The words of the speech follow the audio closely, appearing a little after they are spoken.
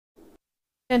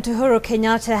And Uhuru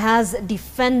Kenyatta has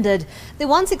defended the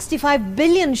 165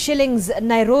 billion shillings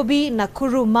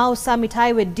Nairobi-Mau Summit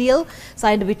highway deal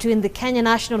signed between the Kenya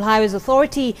National Highways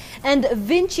Authority and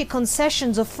Vinci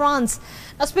Concessions of France.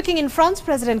 Now, speaking in France,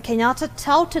 President Kenyatta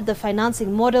touted the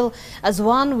financing model as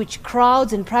one which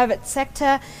crowds in private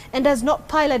sector and does not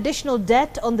pile additional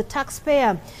debt on the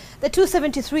taxpayer. The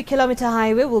 273-kilometer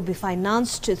highway will be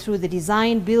financed through the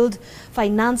design, build,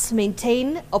 finance,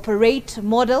 maintain, operate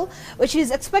model, which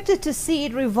is expected to see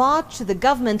it revert to the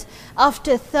government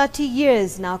after 30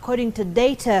 years. Now, according to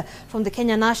data from the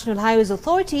Kenya National Highways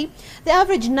Authority, the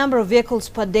average number of vehicles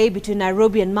per day between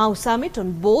Nairobi and Mau Summit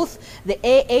on both the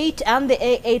A8 and the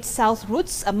A8 South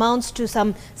routes amounts to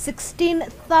some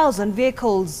 16,000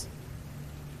 vehicles.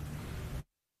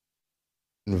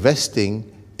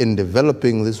 Investing in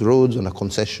developing these roads on a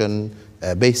concession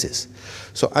basis.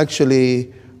 So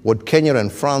actually, what Kenya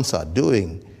and France are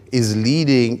doing is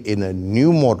leading in a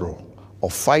new model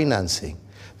of financing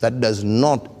that does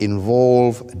not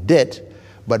involve debt,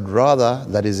 but rather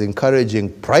that is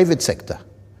encouraging private sector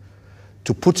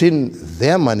to put in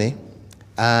their money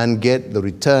and get the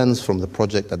returns from the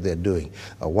project that they're doing.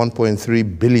 A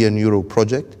 1.3 billion euro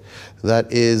project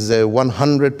that is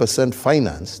 100%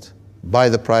 financed by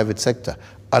the private sector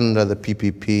under the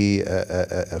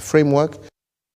PPP framework.